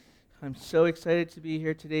I'm so excited to be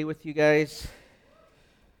here today with you guys.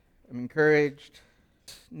 I'm encouraged.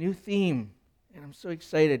 New theme, and I'm so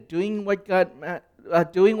excited. Doing what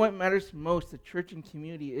matters most. The church and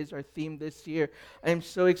community is our theme this year. I am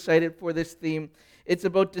so excited for this theme. It's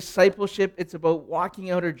about discipleship. It's about walking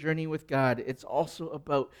out our journey with God. It's also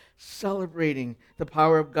about celebrating the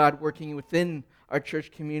power of God working within our church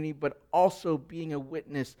community, but also being a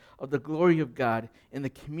witness of the glory of God in the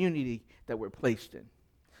community that we're placed in.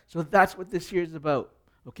 So that's what this year is about,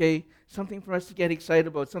 okay? Something for us to get excited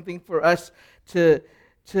about, something for us to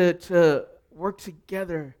work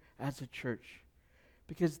together as a church,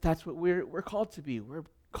 because that's what we're called to be. We're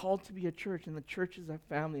called to be a church, and the church is our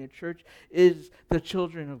family. A church is the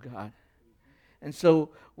children of God. And so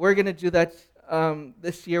we're going to do that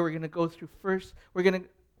this year. We're going to go through first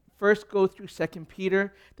go through 2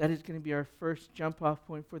 Peter. That is going to be our first jump-off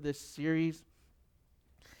point for this series.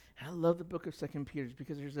 I love the book of 2 Peter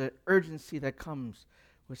because there's an urgency that comes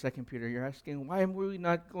with 2 Peter. You're asking, why am we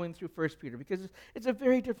not going through 1 Peter? Because it's a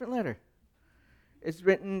very different letter. It's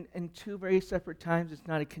written in two very separate times. It's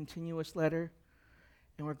not a continuous letter.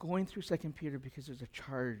 And we're going through 2 Peter because there's a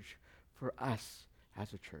charge for us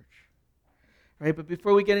as a church. All right, but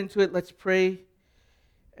before we get into it, let's pray.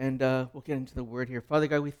 And we'll get into the word here. Father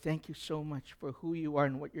God, we thank you so much for who you are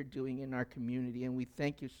and what you're doing in our community. And we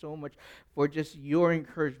thank you so much for just your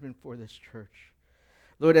encouragement for this church.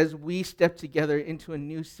 Lord, as we step together into a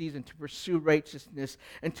new season to pursue righteousness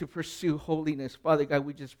and to pursue holiness, Father God,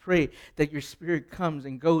 we just pray that your Spirit comes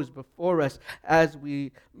and goes before us as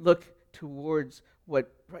we look towards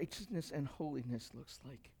what righteousness and holiness looks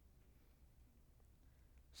like.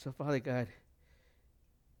 So, Father God,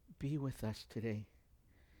 be with us today.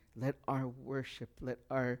 Let our worship, let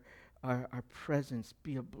our presence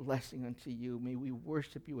be a blessing unto you. May we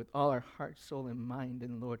worship you with all our heart, soul, and mind.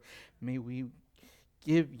 And Lord, may we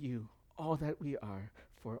give you all that we are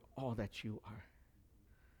for all that you are.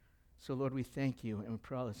 So Lord, we thank you and we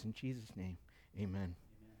pray all this in Jesus' name. Amen.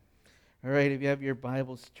 All right, if you have your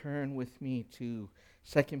Bibles, turn with me to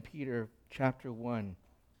 2 Peter chapter 1.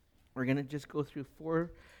 We're going to just go through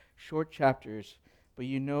 4 short chapters, but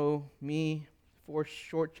you know me, 4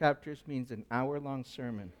 short chapters means an hour-long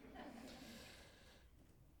sermon.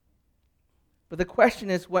 But the question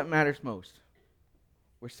is, what matters most?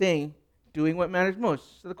 We're saying, doing what matters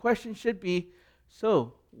most. So the question should be,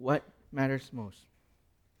 so what matters most?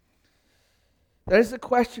 That is a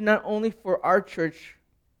question not only for our church,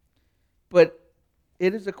 but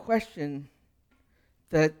it is a question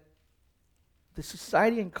that the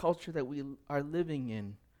society and culture that we are living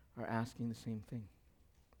in are asking the same thing.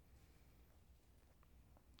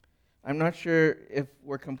 I'm not sure if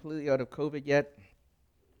we're completely out of COVID yet,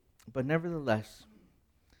 but nevertheless,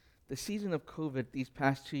 the season of COVID these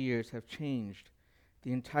past 2 years have changed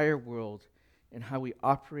the entire world and how we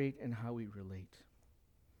operate and how we relate.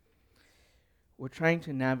 We're trying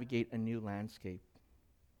to navigate a new landscape,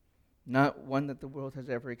 not one that the world has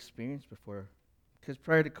ever experienced before, because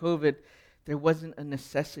prior to COVID, there wasn't a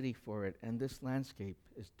necessity for it, and this landscape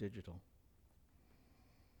is digital.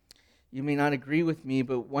 You may not agree with me,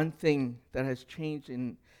 but one thing that has changed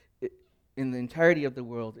in the entirety of the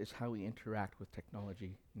world is how we interact with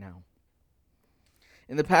technology now.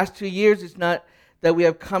 In the past 2 years, it's not that we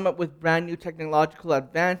have come up with brand new technological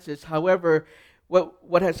advances. However,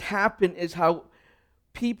 what has happened is how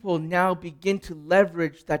people now begin to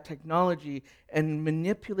leverage that technology and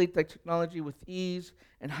manipulate that technology with ease,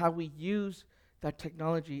 and how we use that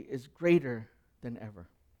technology is greater than ever.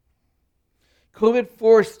 COVID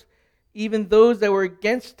forced even those that were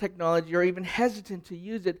against technology or even hesitant to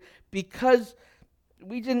use it because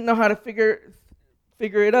we didn't know how to figure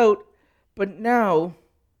it out. But now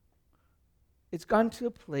it's gone to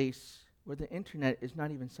a place where the internet is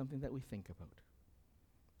not even something that we think about.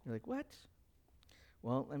 You're like, what?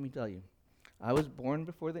 Well, let me tell you. I was born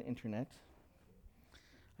before the internet.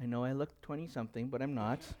 I know I look 20-something, but I'm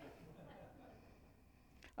not.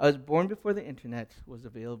 I was born before the internet was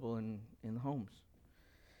available in homes.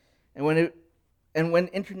 And when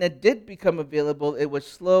internet did become available, it was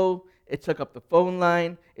slow, it took up the phone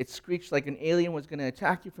line, it screeched like an alien was going to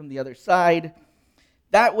attack you from the other side.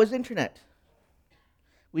 That was internet.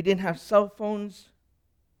 We didn't have cell phones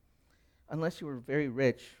unless you were very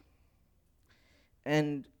rich.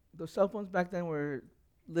 And those cell phones back then were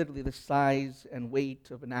literally the size and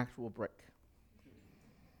weight of an actual brick.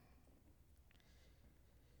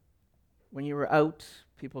 When you were out,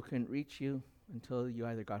 people couldn't reach you until you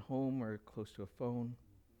either got home or close to a phone.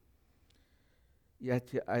 You had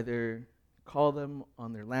to either call them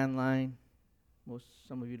on their landline.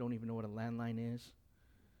 Some of you don't even know what a landline is.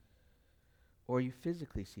 or you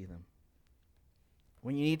physically see them.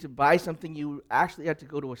 When you need to buy something, you actually have to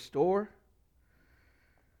go to a store.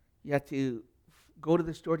 You have to go to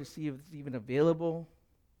the store to see if it's even available.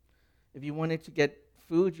 If you wanted to get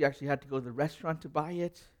food, you actually had to go to the restaurant to buy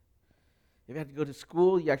it. If you had to go to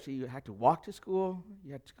school, you had to walk to school.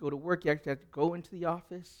 You had to go to work, you actually had to go into the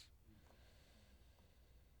office.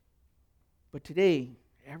 But today,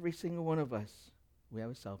 every single one of us, we have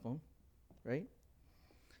a cell phone, right?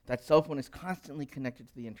 That cell phone is constantly connected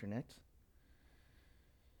to the internet.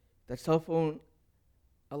 That cell phone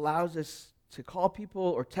allows us to call people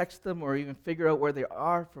or text them or even figure out where they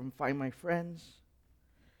are from Find My Friends.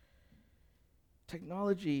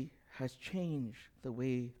 Technology has changed the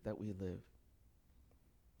way that we live.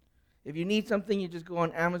 If you need something, you just go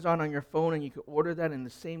on Amazon on your phone and you can order that, and the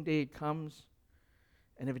same day it comes.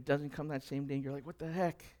 And if it doesn't come that same day, you're like, what the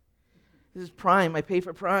heck? This is Prime. I pay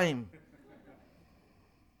for Prime.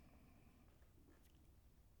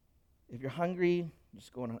 If you're hungry, you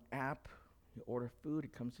just go on an app, you order food,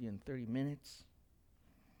 it comes to you in 30 minutes.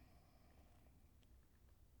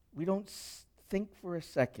 We don't think for a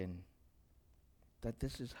second that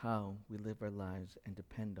this is how we live our lives and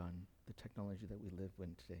depend on the technology that we live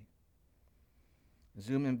in today.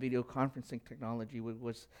 Zoom and video conferencing technology,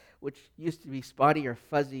 which used to be spotty or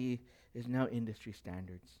fuzzy, is now industry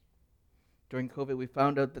standards. During COVID, we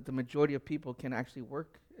found out that the majority of people can actually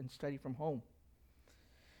work and study from home.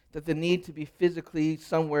 That the need to be physically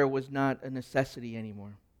somewhere was not a necessity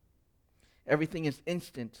anymore. Everything is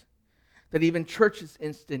instant. That even church is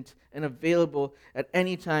instant and available at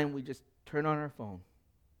any time we just turn on our phone.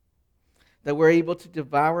 That we're able to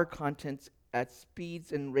devour contents at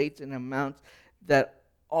speeds and rates and amounts that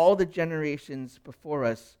all the generations before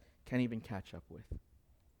us can't even catch up with.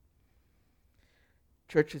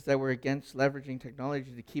 Churches that were against leveraging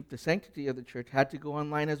technology to keep the sanctity of the church had to go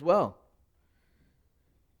online as well.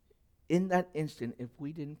 In that instant, if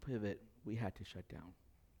we didn't pivot, we had to shut down.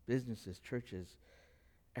 Businesses, churches,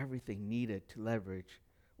 everything needed to leverage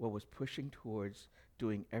what was pushing towards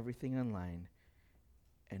doing everything online.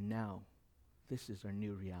 And now, this is our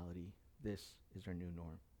new reality. This is our new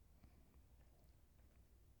norm.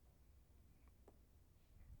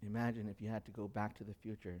 Imagine if you had to go back to the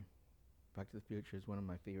future. Back to the Future is one of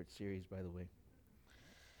my favorite series, by the way.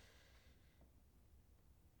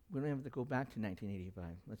 We don't have to go back to 1985.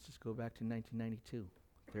 Let's just go back to 1992,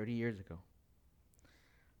 30 years ago.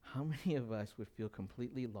 How many of us would feel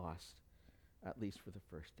completely lost, at least for the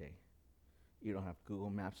first day? You don't have Google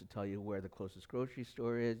Maps to tell you where the closest grocery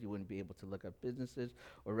store is. You wouldn't be able to look up businesses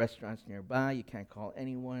or restaurants nearby. You can't call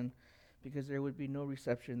anyone because there would be no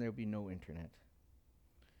reception. There would be no internet.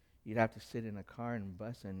 You'd have to sit in a car and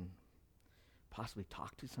bus and possibly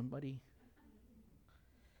talk to somebody.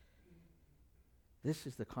 This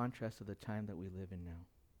is the contrast of the time that we live in now.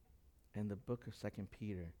 And the book of 2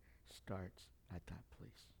 Peter starts at that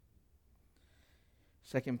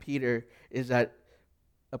place. 2 Peter is at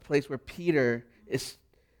a place where Peter is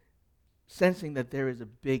sensing that there is a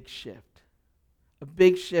big shift. A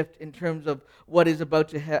big shift in terms of what is about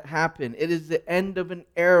to happen. It is the end of an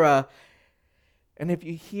era. And if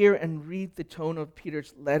you hear and read the tone of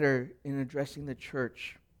Peter's letter in addressing the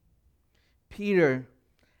church, Peter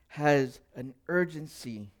has an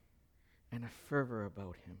urgency and a fervor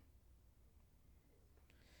about him.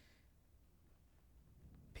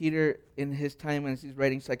 Peter, in his time when he's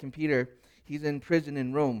writing 2 Peter, he's in prison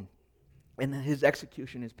in Rome, and his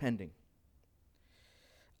execution is pending.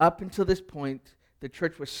 Up until this point, the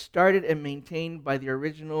church was started and maintained by the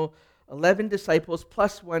original 11 disciples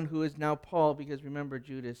plus one who is now Paul, because remember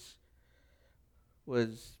Judas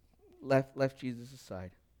was left Jesus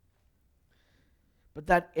aside. But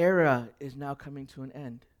that era is now coming to an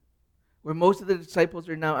end, where most of the disciples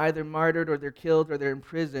are now either martyred or they're killed or they're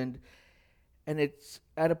imprisoned, and it's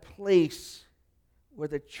at a place where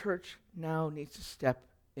the church now needs to step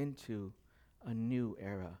into a new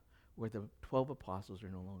era where the 12 apostles are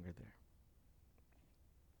no longer there.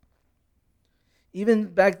 Even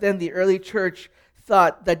back then, the early church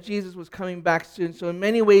thought that Jesus was coming back soon. So in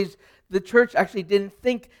many ways, the church actually didn't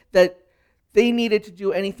think that they needed to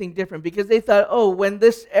do anything different, because they thought, oh, when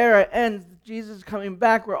this era ends, Jesus is coming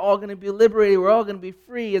back, we're all going to be liberated, we're all going to be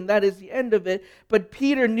free, and that is the end of it. But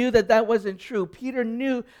Peter knew that that wasn't true. Peter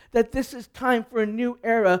knew that this is time for a new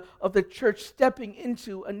era of the church stepping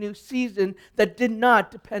into a new season that did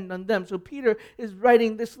not depend on them. So Peter is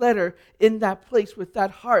writing this letter in that place with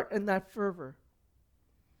that heart and that fervor.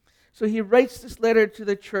 So he writes this letter to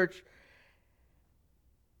the church,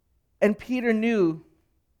 and Peter knew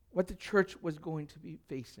what the church was going to be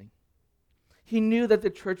facing. He knew that the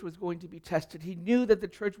church was going to be tested. He knew that the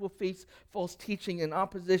church will face false teaching and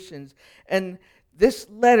oppositions. And this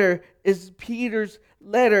letter is Peter's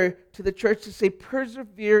letter to the church to say,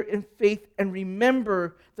 persevere in faith and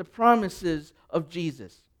remember the promises of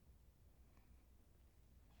Jesus.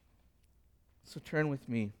 So turn with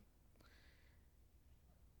me.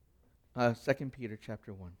 2 Peter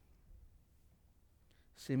chapter 1.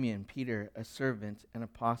 Simeon, Peter, a servant and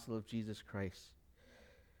apostle of Jesus Christ,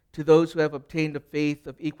 to those who have obtained a faith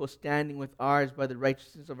of equal standing with ours by the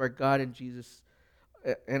righteousness of our God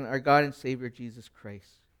and our God and Savior Jesus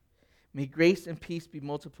Christ. May grace and peace be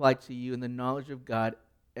multiplied to you in the knowledge of God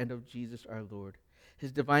and of Jesus our Lord.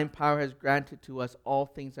 His divine power has granted to us all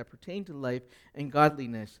things that pertain to life and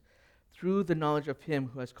godliness, through the knowledge of him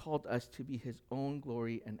who has called us to be his own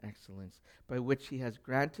glory and excellence, by which he has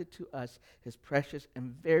granted to us his precious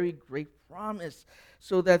and very great promise,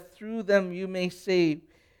 so that through them you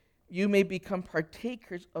may become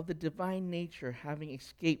partakers of the divine nature, having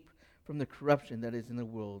escaped from the corruption that is in the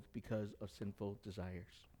world because of sinful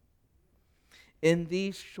desires. In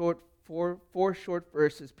these four short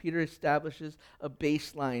verses, Peter establishes a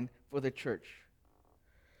baseline for the church.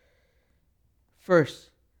 First,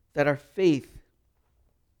 that our faith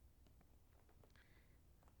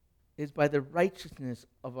is by the righteousness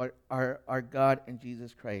of our God and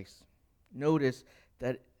Jesus Christ. Notice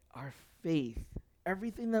that our faith,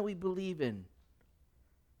 everything that we believe in,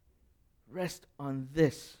 rests on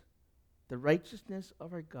this, the righteousness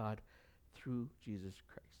of our God through Jesus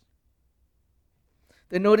Christ.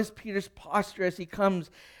 Then notice Peter's posture as he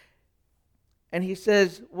comes, and he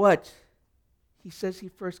says what? He says he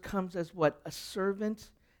first comes as what? A servant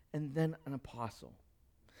and then an apostle.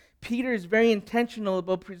 Peter is very intentional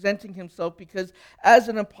about presenting himself because as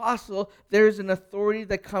an apostle, there is an authority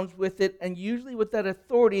that comes with it, and usually with that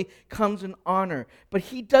authority comes an honor. But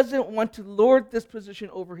he doesn't want to lord this position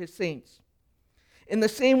over his saints. In the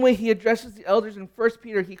same way he addresses the elders in 1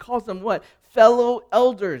 Peter, he calls them what? Fellow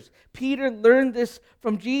elders. Peter learned this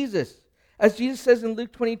from Jesus. As Jesus says in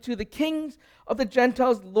Luke 22, the kings of the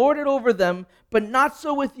Gentiles lord it over them, but not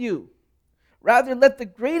so with you. Rather, let the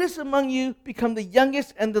greatest among you become the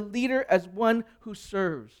youngest and the leader as one who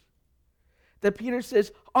serves. That Peter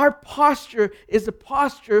says, our posture is a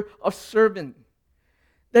posture of servant.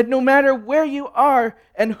 That no matter where you are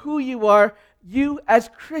and who you are, you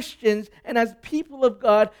as Christians and as people of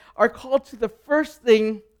God are called to the first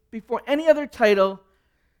thing before any other title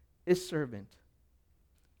is servant.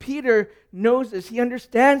 Peter knows this. He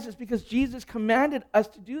understands this because Jesus commanded us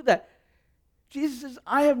to do that. Jesus says,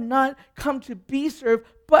 I have not come to be served,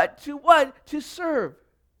 but to what? To serve.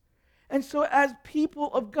 And so as people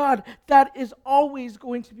of God, that is always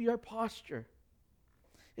going to be our posture.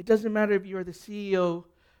 It doesn't matter if you're the CEO,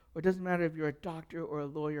 or it doesn't matter if you're a doctor or a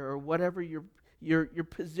lawyer, or whatever your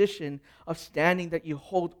position of standing that you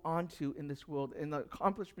hold on to in this world, and the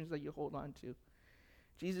accomplishments that you hold on to.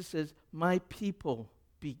 Jesus says, my people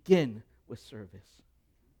begin with service.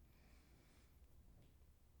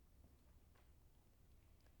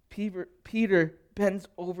 Peter bends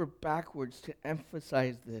over backwards to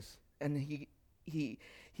emphasize this, and he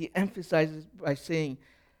emphasizes by saying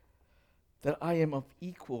that I am of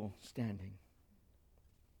equal standing.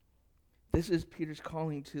 This is Peter's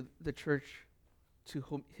calling to the church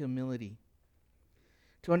to humility,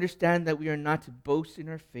 to understand that we are not to boast in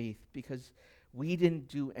our faith because we didn't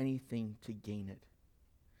do anything to gain it,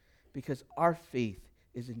 because our faith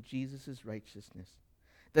is in Jesus' righteousness.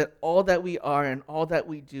 That all that we are and all that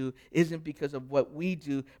we do isn't because of what we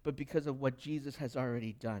do, but because of what Jesus has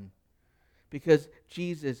already done. Because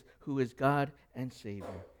Jesus, who is God and Savior.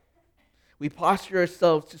 We posture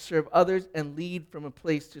ourselves to serve others and lead from a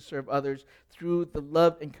place to serve others through the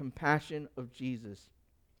love and compassion of Jesus.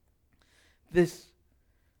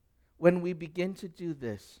 When we begin to do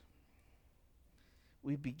this,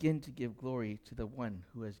 we begin to give glory to the one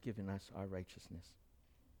who has given us our righteousness.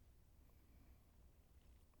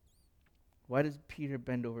 Why does Peter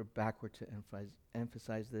bend over backward to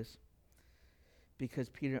emphasize this? Because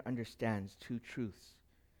Peter understands two truths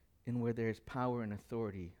in where there is power and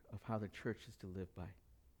authority of how the church is to live by.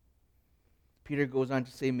 Peter goes on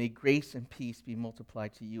to say, may grace and peace be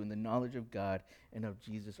multiplied to you in the knowledge of God and of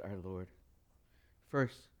Jesus our Lord.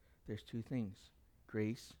 First, there's two things,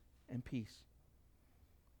 grace and peace.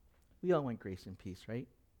 We all want grace and peace, right?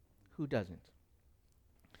 Who doesn't?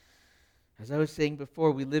 As I was saying before,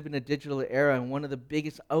 we live in a digital era, and one of the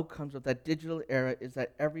biggest outcomes of that digital era is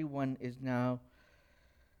that everyone is now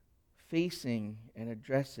facing and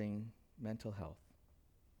addressing mental health.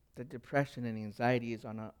 That depression and anxiety is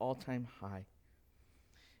on an all-time high.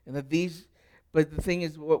 And that these But the thing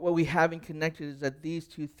is, what we haven't connected is that these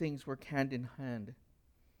two things work hand in hand.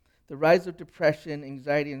 The rise of depression,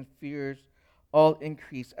 anxiety, and fears all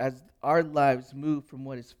increase as our lives move from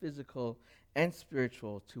what is physical and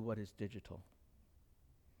spiritual to what is digital.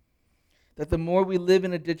 That the more we live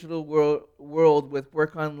in a digital world with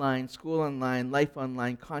work online, school online, life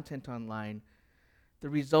online, content online, the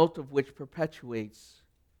result of which perpetuates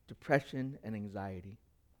depression and anxiety.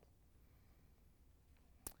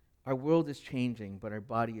 Our world is changing, but our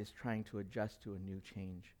body is trying to adjust to a new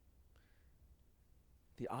change.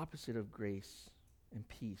 The opposite of grace and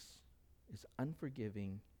peace is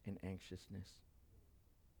unforgiving and anxiousness.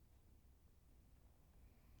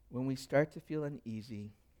 When we start to feel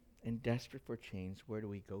uneasy and desperate for change, where do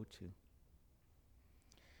we go to?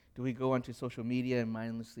 Do we go onto social media and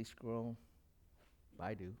mindlessly scroll?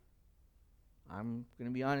 I do. I'm going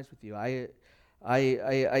to be honest with you.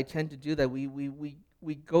 I tend to do that.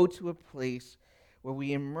 We go to a place where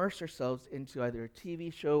we immerse ourselves into either a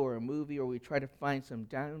TV show or a movie, or we try to find some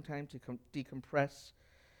downtime to decompress.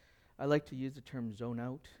 I like to use the term zone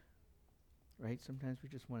out, right? Sometimes we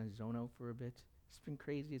just want to zone out for a bit. It's been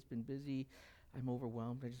crazy. It's been busy. I'm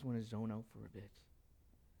overwhelmed. I just want to zone out for a bit.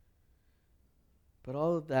 But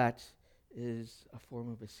all of that is a form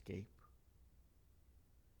of escape.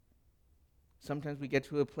 Sometimes we get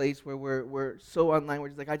to a place where we're so online, we're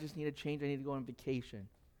just like, I just need a change. I need to go on vacation,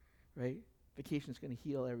 right? Vacation is going to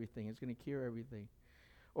heal everything. It's going to cure everything.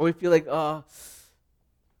 Or we feel like, oh,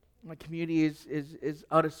 my community is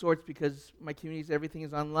out of sorts because my community, everything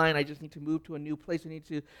is online. I just need to move to a new place. I need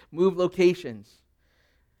to move locations.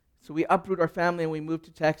 So we uproot our family and we move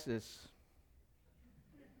to Texas.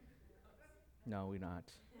 No, we're not.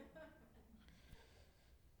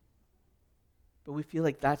 But we feel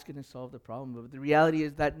like that's going to solve the problem. But the reality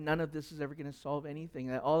is that none of this is ever going to solve anything.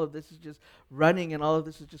 That all of this is just running, and all of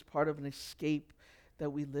this is just part of an escape that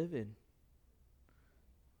we live in.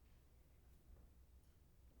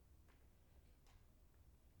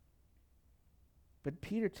 But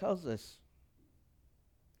Peter tells us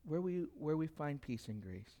where we find peace and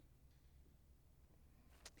grace.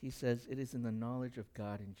 He says it is in the knowledge of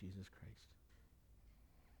God in Jesus Christ.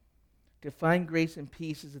 To find grace and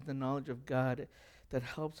peace is in the knowledge of God that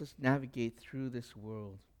helps us navigate through this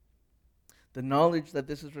world. The knowledge that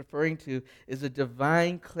this is referring to is a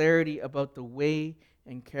divine clarity about the way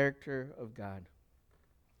and character of God.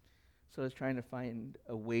 So it's trying to find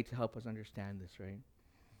a way to help us understand this, right?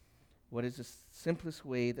 What is the simplest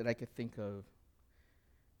way that I could think of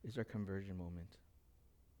is our conversion moment.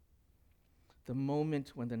 The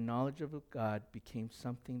moment when the knowledge of God became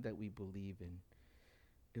something that we believe in.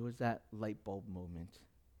 It was that light bulb moment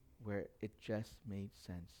where it just made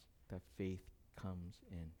sense that faith comes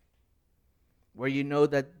in. Where you know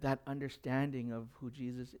that understanding of who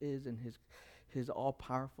Jesus is and his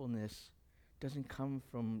all-powerfulness doesn't come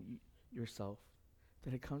from yourself,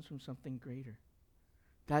 that it comes from something greater.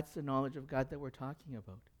 That's the knowledge of God that we're talking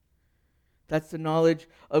about. That's the knowledge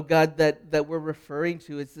of God that we're referring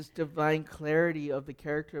to. It's this divine clarity of the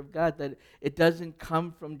character of God, that it doesn't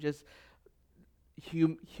come from just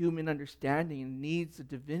human understanding. It needs the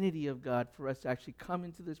divinity of God for us to actually come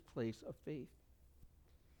into this place of faith.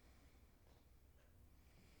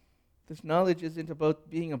 This knowledge isn't about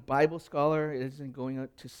being a Bible scholar. It isn't going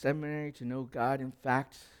out to seminary to know God. In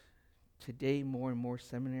fact, today more and more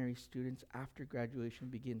seminary students after graduation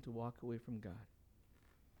begin to walk away from God.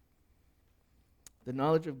 The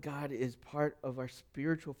knowledge of God is part of our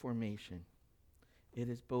spiritual formation. It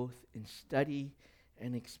is both in study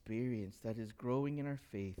and experience that is growing in our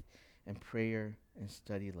faith and prayer and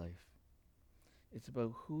study life. It's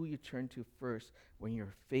about who you turn to first when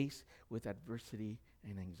you're faced with adversity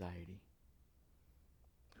and anxiety.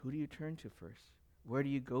 Who do you turn to first? Where do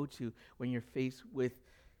you go to when you're faced with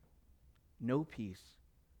no peace?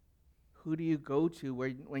 Who do you go to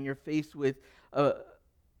when you're faced with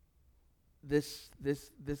these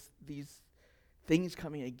things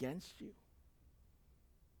coming against you?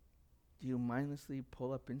 Do you mindlessly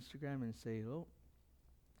pull up Instagram and say, oh,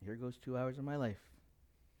 here goes 2 hours of my life?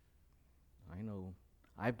 I know.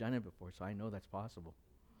 I've done it before, so I know that's possible.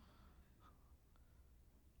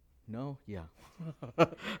 No? Yeah.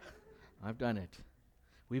 I've done it.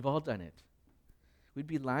 We've all done it. We'd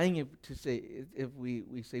be lying if we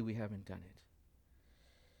say we haven't done it.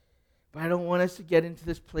 But I don't want us to get into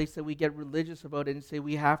this place that we get religious about it and say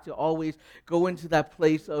we have to always go into that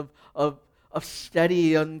place of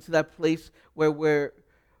study, into that place where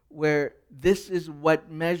this is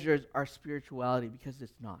what measures our spirituality, because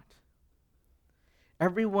it's not.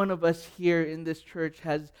 Every one of us here in this church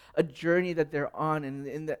has a journey that they're on, and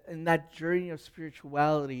in that journey of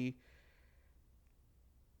spirituality,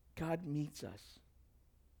 God meets us.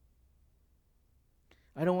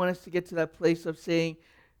 I don't want us to get to that place of saying,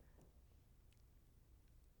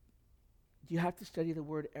 you have to study the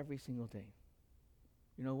Word every single day.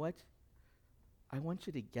 You know what? I want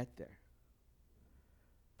you to get there.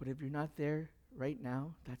 But if you're not there right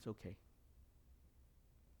now, that's okay.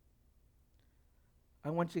 I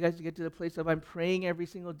want you guys to get to the place of I'm praying every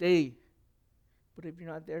single day. But if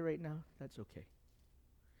you're not there right now, that's okay.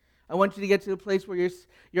 I want you to get to the place where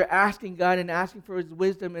you're asking God and asking for His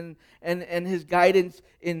wisdom and His guidance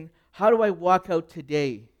in how do I walk out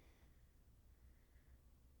today?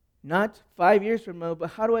 Not 5 years from now,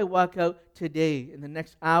 but how do I walk out today, in the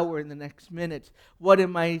next hour, in the next minute? What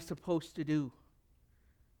am I supposed to do?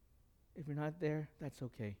 If you're not there, that's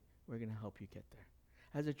okay. We're going to help you get there.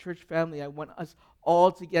 As a church family, I want us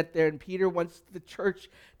all to get there, and Peter wants the church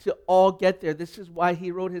to all get there. This is why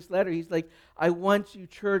he wrote his letter. He's like, I want you,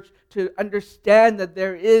 church, to understand that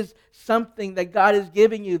there is something that God is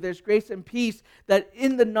giving you. There's grace and peace, that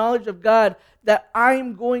in the knowledge of God, that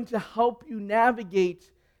I'm going to help you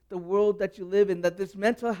navigate the world that you live in, that this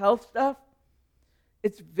mental health stuff,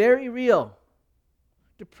 it's very real.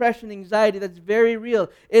 Depression, anxiety, that's very real.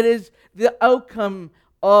 It is the outcome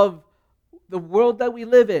of the world that we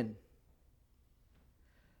live in.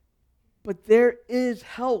 But there is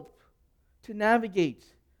help to navigate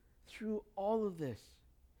through all of this.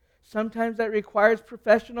 Sometimes that requires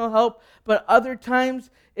professional help, but other times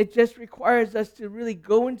it just requires us to really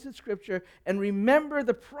go into Scripture and remember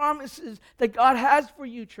the promises that God has for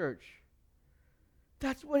you, church.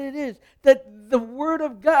 That's what it is. That the Word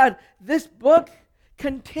of God, this book,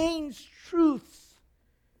 contains truths.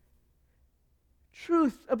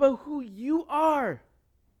 Truth about who you are.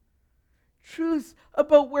 Truth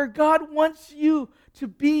about where God wants you to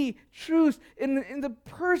be. Truth in the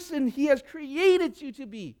person He has created you to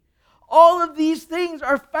be. All of these things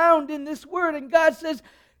are found in this Word, and God says,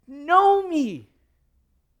 know me.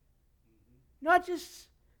 Not just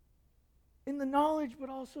in the knowledge, but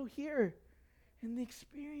also here in the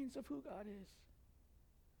experience of who God is.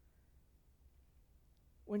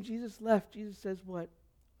 When Jesus left, Jesus says what?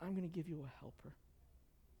 I'm going to give you a helper.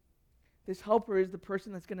 This helper is the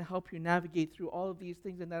person that's going to help you navigate through all of these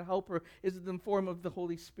things, and that helper is in the form of the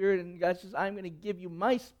Holy Spirit, and God says, I'm going to give you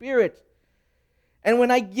my Spirit. And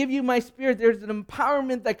when I give you my Spirit, there's an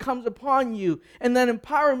empowerment that comes upon you. And that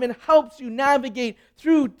empowerment helps you navigate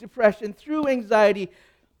through depression, through anxiety.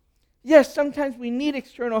 Yes, sometimes we need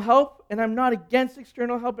external help, and I'm not against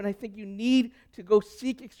external help, and I think you need to go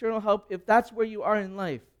seek external help if that's where you are in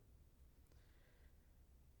life.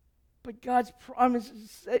 But God's promise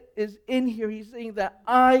is in here. He's saying that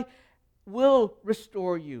I will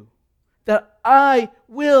restore you, that I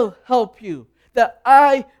will help you, that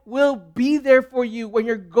I will be there for you when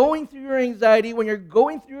you're going through your anxiety, when you're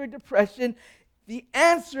going through your depression. The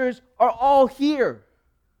answers are all here.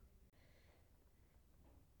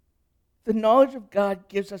 The knowledge of God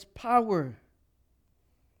gives us power.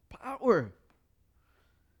 Power.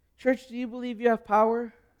 Church, do you believe you have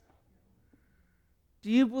power? Do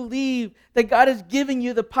you believe that God is giving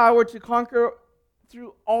you the power to conquer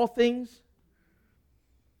through all things?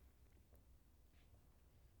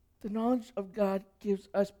 The knowledge of God gives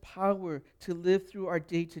us power to live through our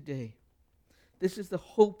day-to-day. This is the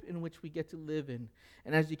hope in which we get to live in.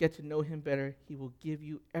 And as you get to know Him better, He will give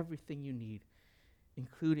you everything you need,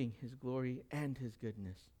 including His glory and His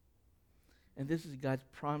goodness. And this is God's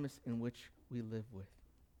promise in which we live with.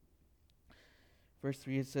 Verse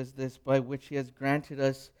 3, it says this, by which He has granted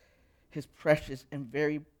us His precious and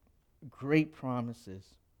very great promises.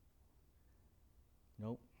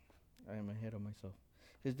 Nope, I am ahead of myself.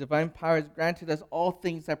 His divine power has granted us all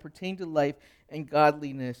things that pertain to life and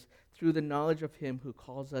godliness through the knowledge of Him who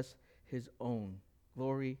calls us His own,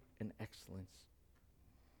 glory and excellence.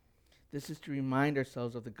 This is to remind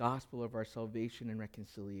ourselves of the gospel of our salvation and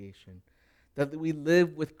reconciliation, that we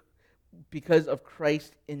live with because of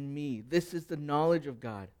Christ in me. This is the knowledge of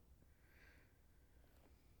God.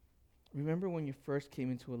 Remember when you first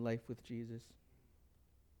came into a life with Jesus?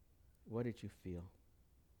 What did you feel?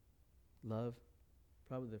 Love?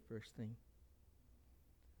 Probably the first thing.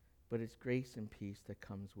 But it's grace and peace that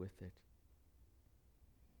comes with it.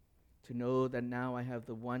 To know that now I have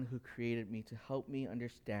the one who created me to help me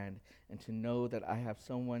understand, and to know that I have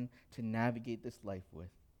someone to navigate this life with.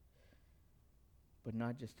 But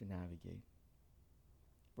not just to navigate.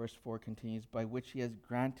 Verse 4 continues, by which He has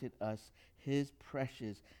granted us His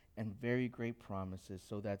precious and very great promises,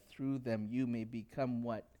 so that through them you may become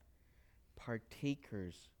what?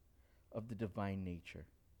 Partakers of the divine nature.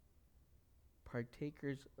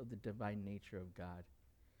 Partakers of the divine nature of God.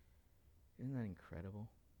 Isn't that incredible?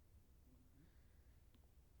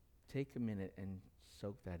 take a minute and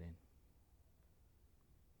soak that in.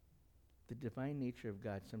 The divine nature of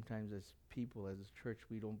God, sometimes as people, as a church,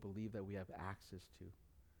 we don't believe that we have access to.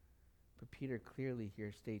 But Peter clearly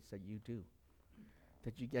here states that you do.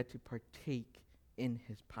 That you get to partake in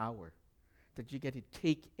his power. That you get to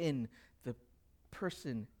take in the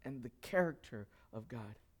person and the character of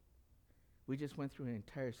God. We just went through an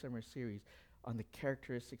entire summer series on the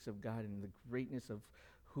characteristics of God and the greatness of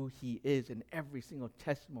who he is, and every single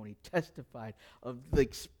testimony testified of the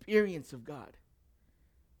experience of God.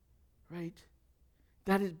 Right?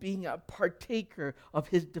 That is being a partaker of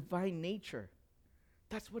his divine nature.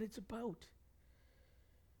 That's what it's about.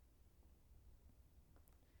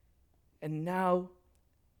 And now,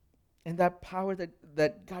 and that power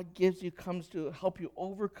that God gives you comes to help you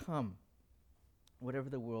overcome whatever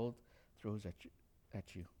the world throws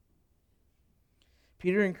at you.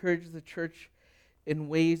 Peter encourages the church in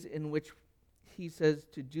ways in which he says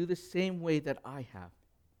to do the same way that I have.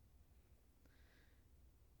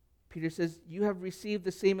 Peter says, you have received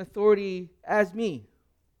the same authority as me.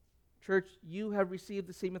 Church, you have received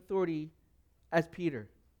the same authority as Peter.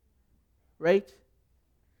 Right?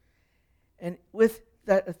 And with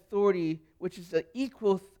that authority, which is an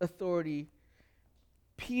equal authority,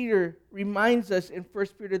 Peter reminds us in 1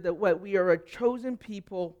 Peter that what? We are a chosen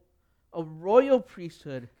people, a royal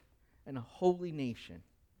priesthood, and a holy nation.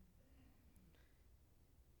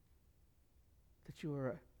 That you are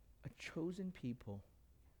a chosen people,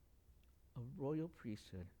 a royal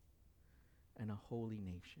priesthood, and a holy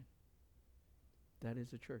nation. That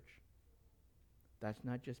is a church. That's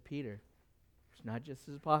not just Peter. It's not just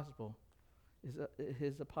his apostles.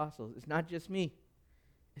 It's not just me.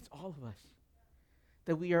 It's all of us.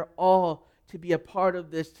 That we are all to be a part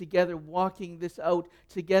of this together, walking this out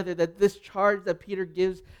together, that this charge that Peter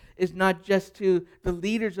gives is not just to the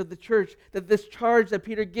leaders of the church, that this charge that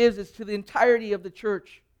Peter gives is to the entirety of the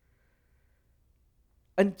church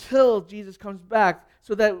until Jesus comes back,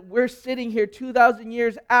 so that we're sitting here 2,000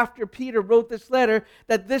 years after Peter wrote this letter,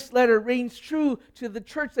 that this letter reigns true to the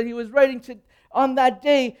church that he was writing to on that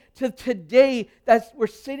day to today, that we're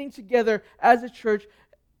sitting together as a church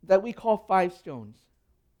that we call Five Stones.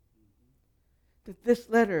 That this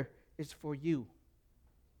letter is for you.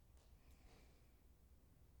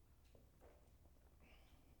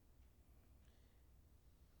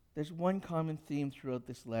 There's one common theme throughout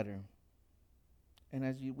this letter. And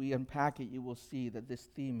as we unpack it, you will see that this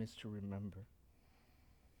theme is to remember.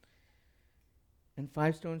 And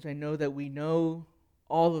Five Stones, I know that we know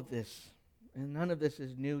all of this, and none of this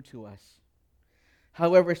is new to us.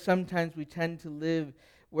 However, sometimes we tend to live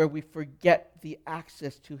where we forget the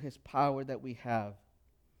access to his power that we have.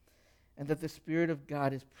 And that the Spirit of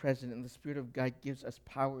God is present, and the Spirit of God gives us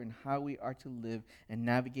power in how we are to live and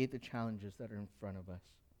navigate the challenges that are in front of us.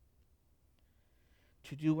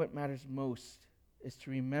 To do what matters most is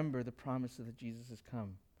to remember the promises that Jesus has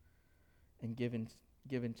come and given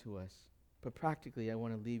to us. But practically, I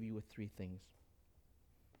want to leave you with three things.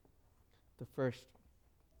 The first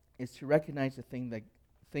is to recognize the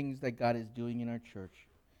things that God is doing in our church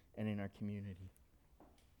and in our community.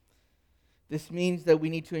 This means that we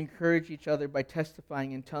need to encourage each other by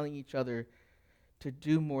testifying and telling each other to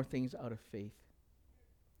do more things out of faith.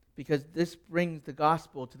 Because this brings the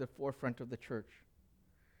gospel to the forefront of the church.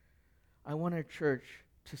 I want our church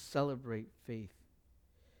to celebrate faith.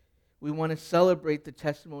 We want to celebrate the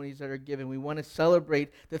testimonies that are given. We want to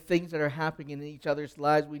celebrate the things that are happening in each other's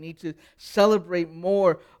lives. We need to celebrate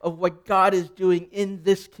more of what God is doing in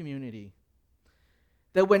this community.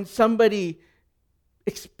 That when somebody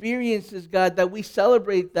experiences God, that we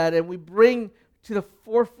celebrate that and we bring to the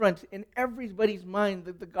forefront in everybody's mind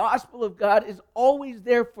that the gospel of God is always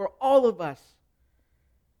there for all of us.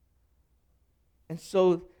 And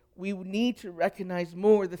so we need to recognize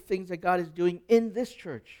more the things that God is doing in this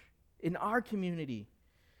church, in our community,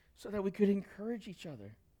 so that we could encourage each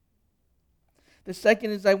other. The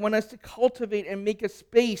second is I want us to cultivate and make a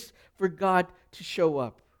space for God to show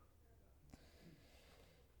up.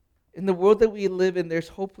 In the world that we live in, there's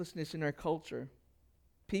hopelessness in our culture.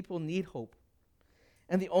 People need hope.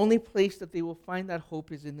 And the only place that they will find that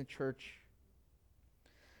hope is in the church.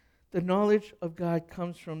 The knowledge of God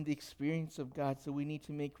comes from the experience of God, so we need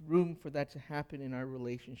to make room for that to happen in our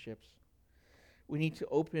relationships. We need to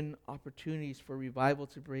open opportunities for revival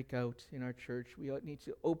to break out in our church. We need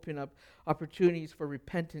to open up opportunities for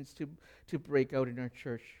repentance to break out in our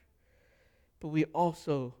church. But we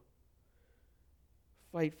also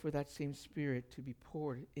fight for that same Spirit to be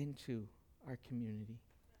poured into our community.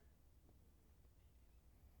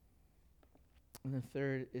 And the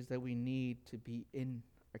third is that we need to be in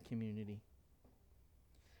our community.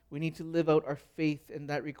 We need to live out our faith, and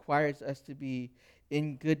that requires us to be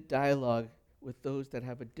in good dialogue with those that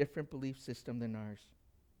have a different belief system than ours.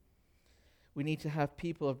 We need to have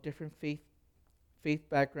people of different faith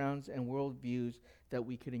backgrounds and worldviews that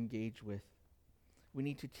we could engage with. We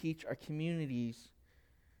need to teach our communities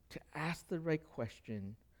to ask the right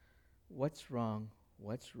question: what's wrong,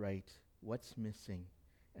 what's right, what's missing,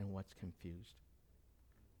 and what's confused.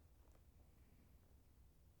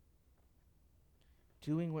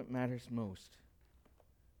 Doing what matters most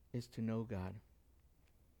is to know God.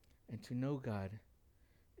 And to know God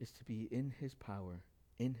is to be in his power,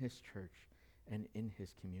 in his church, and in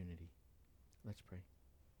his community. Let's pray.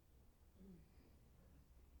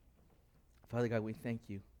 Father God, we thank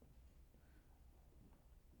you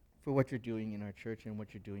for what you're doing in our church and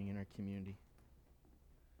what you're doing in our community.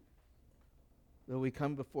 Lord, we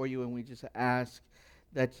come before you and we just ask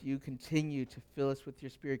that you continue to fill us with your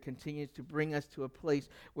Spirit, continues to bring us to a place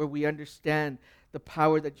where we understand the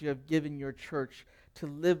power that you have given your church to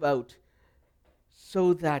live out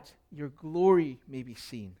so that your glory may be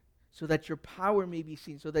seen, so that your power may be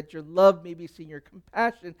seen, so that your love may be seen, your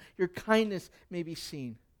compassion, your kindness may be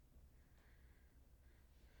seen.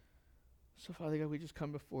 So, Father God, we just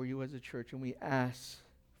come before you as a church and we ask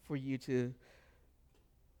for you to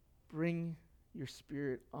bring your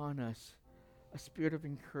Spirit on us, a spirit of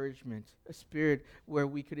encouragement, a spirit where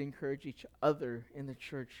we could encourage each other in the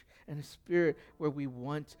church, and a spirit where we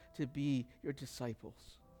want to be your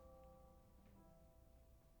disciples.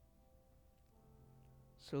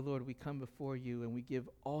 So, Lord, we come before you and we give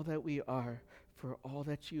all that we are for all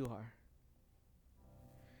that you are.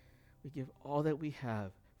 We give all that we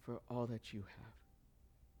have for all that you have.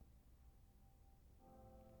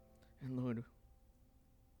 And Lord,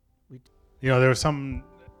 there was something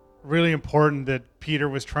really important that Peter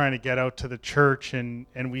was trying to get out to the church, and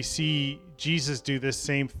we see Jesus do this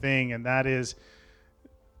same thing, and that is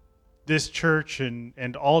this church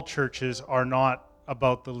and all churches are not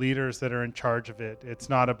about the leaders that are in charge of it. It's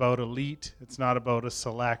not about elite. It's not about a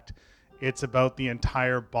select. It's about the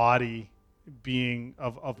entire body being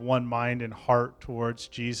of one mind and heart towards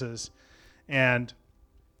Jesus. And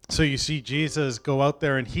so you see Jesus go out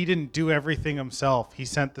there, and he didn't do everything himself. He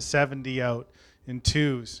sent the 70 out in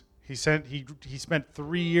twos. He spent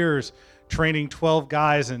 3 years training 12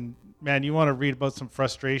 guys, and man, you want to read about some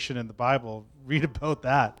frustration in the Bible, read about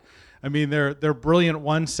that. I mean, they're brilliant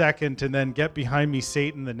 1 second and then get behind me,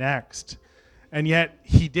 Satan, the next. And yet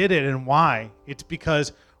he did it. And why? It's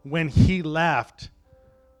because when he left,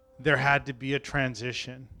 there had to be a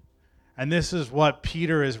transition. And this is what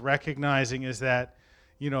Peter is recognizing, is that,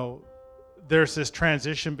 there's this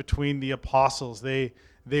transition between the apostles. They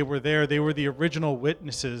were there. They were the original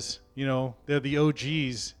witnesses. They're the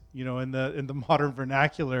OGs, in the modern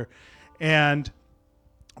vernacular.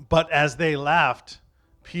 But as they left,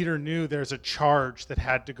 Peter knew there's a charge that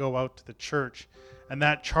had to go out to the church, and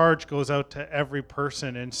that charge goes out to every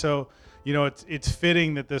person. And so, it's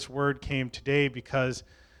fitting that this word came today because,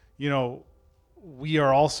 we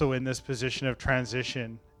are also in this position of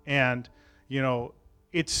transition. And,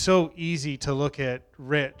 it's so easy to look at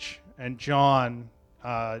Rich and John,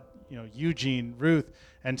 Eugene, Ruth,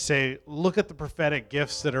 and say, look at the prophetic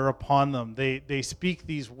gifts that are upon them. They speak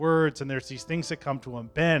these words, and there's these things that come to them.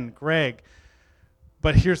 Ben, Greg.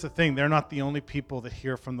 But here's the thing, they're not the only people that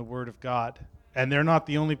hear from the Word of God. And they're not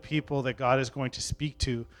the only people that God is going to speak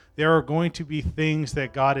to. There are going to be things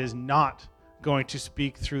that God is not going to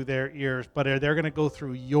speak through their ears, but they're going to go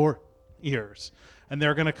through your ears. And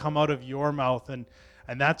they're going to come out of your mouth. And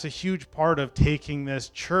that's a huge part of taking this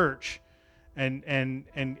church and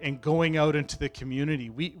going out into the community.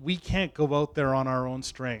 We can't go out there on our own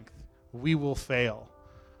strength. We will fail.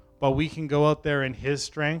 But we can go out there in his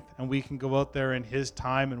strength, and we can go out there in his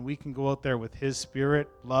time, and we can go out there with his Spirit,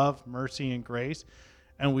 love, mercy, and grace,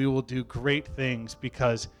 and we will do great things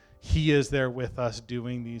because he is there with us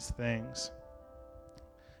doing these things.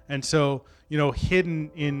 And so,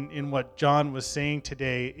 hidden in what John was saying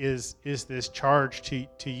today is this charge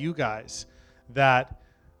to you guys that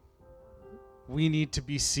we need to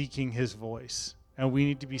be seeking his voice, and we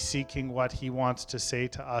need to be seeking what he wants to say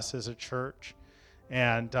to us as a church.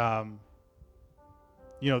 And,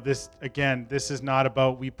 this is not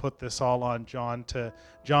about we put this all on John.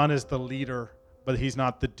 John is the leader, but he's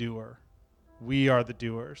not the doer. We are the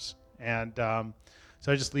doers. And so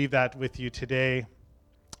I just leave that with you today.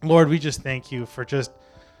 Lord, we just thank you for just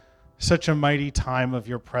such a mighty time of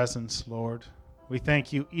your presence, Lord. We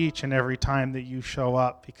thank you each and every time that you show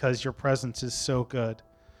up because your presence is so good.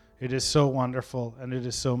 It is so wonderful, and it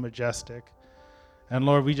is so majestic. And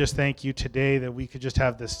Lord, we just thank you today that we could just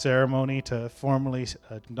have this ceremony to formally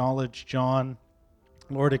acknowledge John.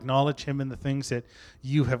 Lord, acknowledge him in the things that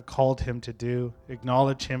you have called him to do.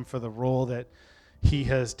 Acknowledge him for the role that he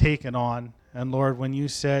has taken on. And Lord, when you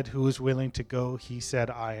said who is willing to go, he said,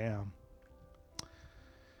 I am.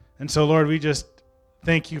 And so, Lord, we just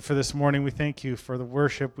thank you for this morning. We thank you for the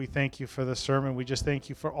worship. We thank you for the sermon. We just thank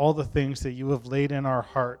you for all the things that you have laid in our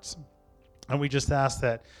hearts. And we just ask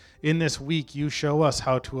that in this week you show us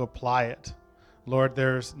how to apply it. Lord,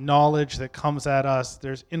 there's knowledge that comes at us.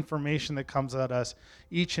 There's information that comes at us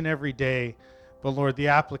each and every day. But Lord, the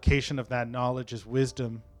application of that knowledge is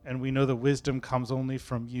wisdom. And we know the wisdom comes only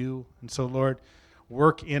from you. And so, Lord,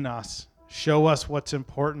 work in us. Show us what's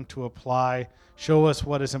important to apply. Show us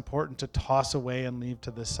what is important to toss away and leave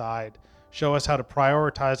to the side. Show us how to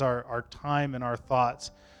prioritize our time and our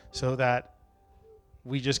thoughts so that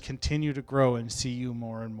we just continue to grow and see you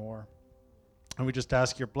more and more. And we just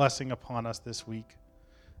ask your blessing upon us this week.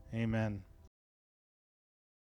 Amen.